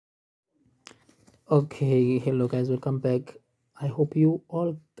Okay, hello guys, welcome back. I hope you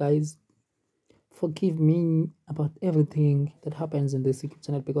all guys forgive me about everything that happens in this YouTube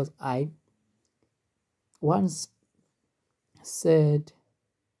channel because I once said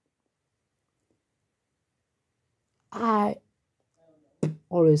I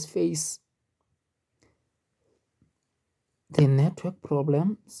always face the network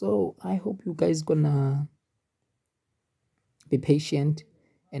problem. So I hope you guys gonna be patient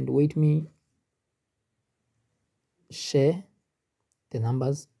and wait me share the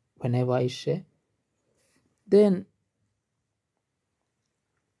numbers whenever I share. Then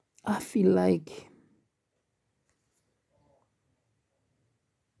I feel like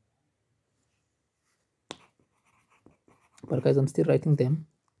but guys I'm still writing them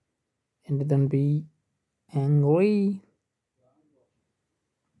and don't be angry.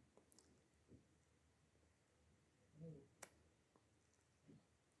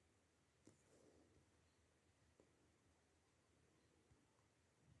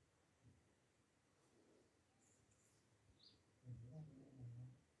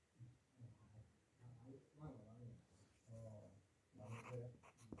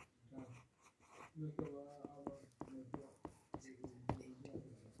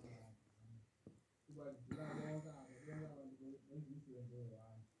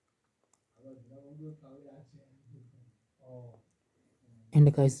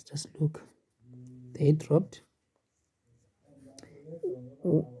 And guys just look, they dropped.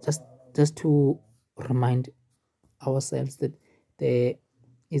 Just to remind ourselves that there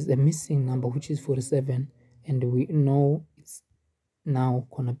is a missing number which is 47, and we know it's now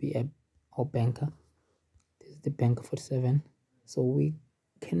gonna be our banker. This is the banker 47, so we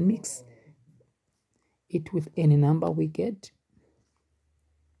can mix it with any number we get.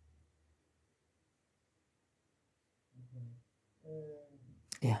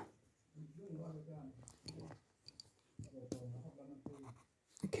 Yeah,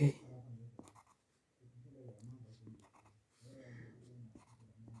 okay.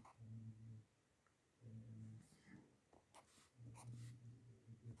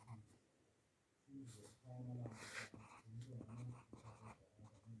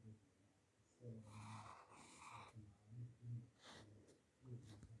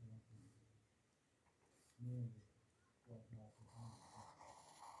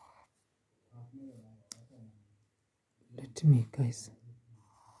 Let me guys,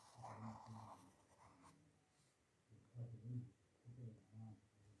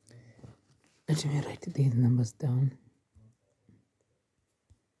 let me write these numbers down.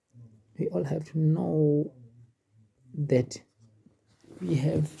 We all have to know that we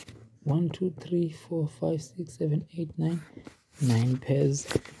have 1 2 3 4 5 6 7 8 9 pairs,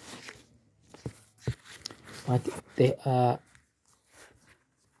 but they are,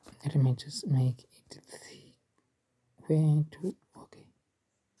 let me just make it where to, okay,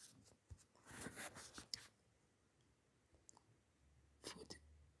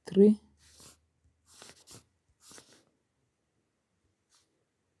 43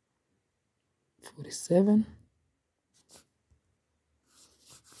 47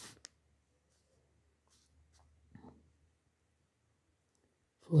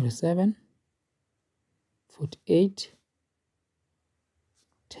 47 48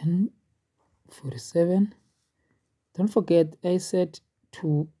 10 47. Don't forget, I said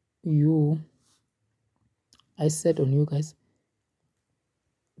on you guys,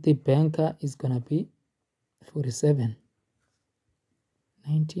 the banker is gonna be 47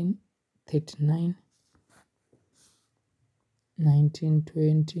 19 39 19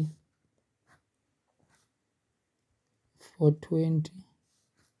 20 420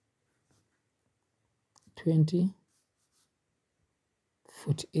 20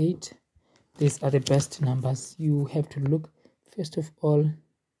 48. These are the best numbers. You have to look, first of all,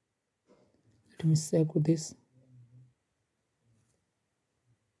 let me circle this.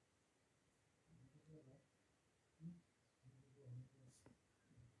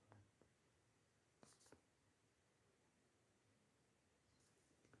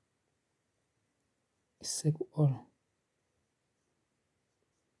 Circle all.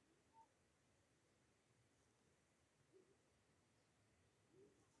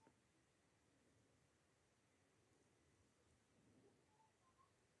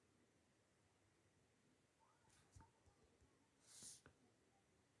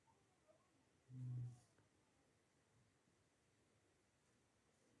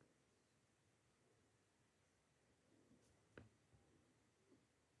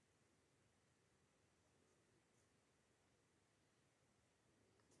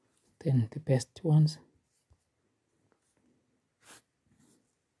 Then the best ones.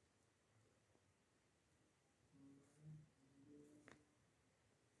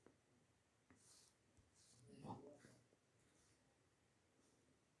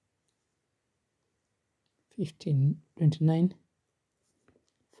 15, 29,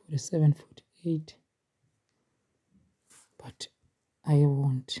 47, 48. But I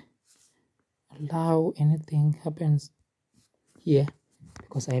won't allow anything happens here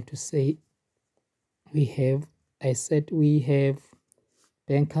because I have to say I said we have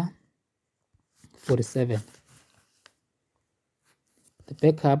banker 47. The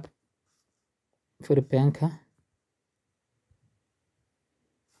backup for the banker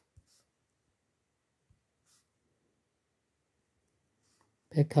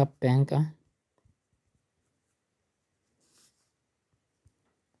banker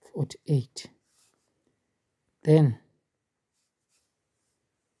 48. Then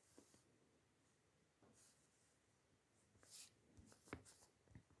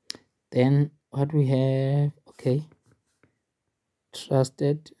what we have, okay,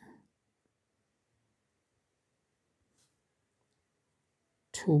 trusted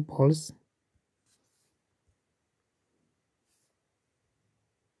 2 balls,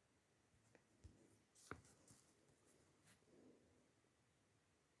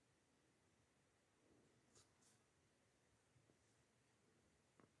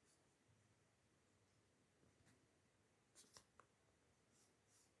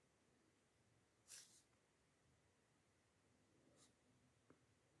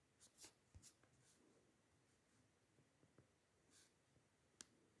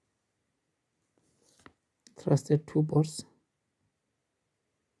 trusted 2 balls,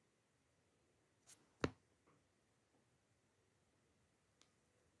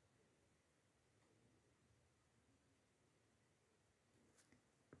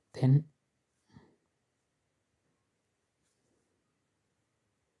 then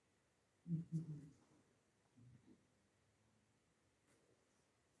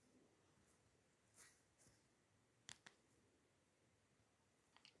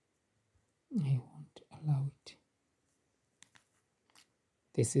I won't allow it.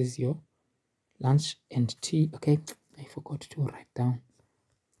 This is your lunch and tea. Okay, I forgot to write down.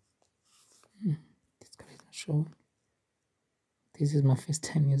 This color is not showing. This is my first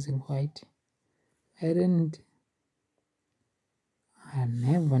time using white. I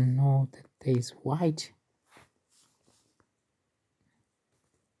never know that there is white.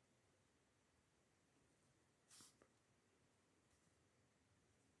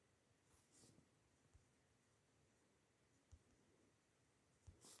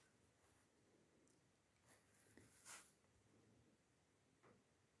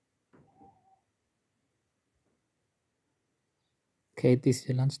 Okay, this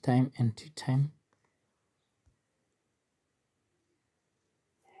is lunchtime and tea time.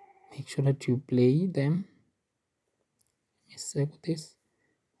 Make sure that you play them. Let me circle this,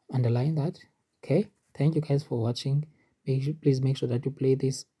 underline that. Okay, thank you guys for watching. Please make sure that you play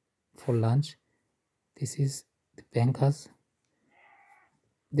this for lunch. This is the bankers.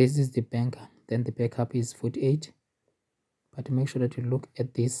 This is the banker. Then the backup is 48. But make sure that you look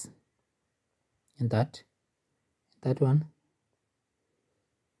at this and that one.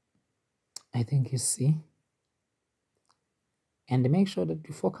 I think you see. And make sure that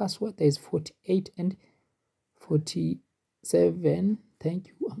you focus where there is 48 and 47. Thank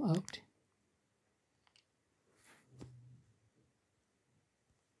you. I'm out.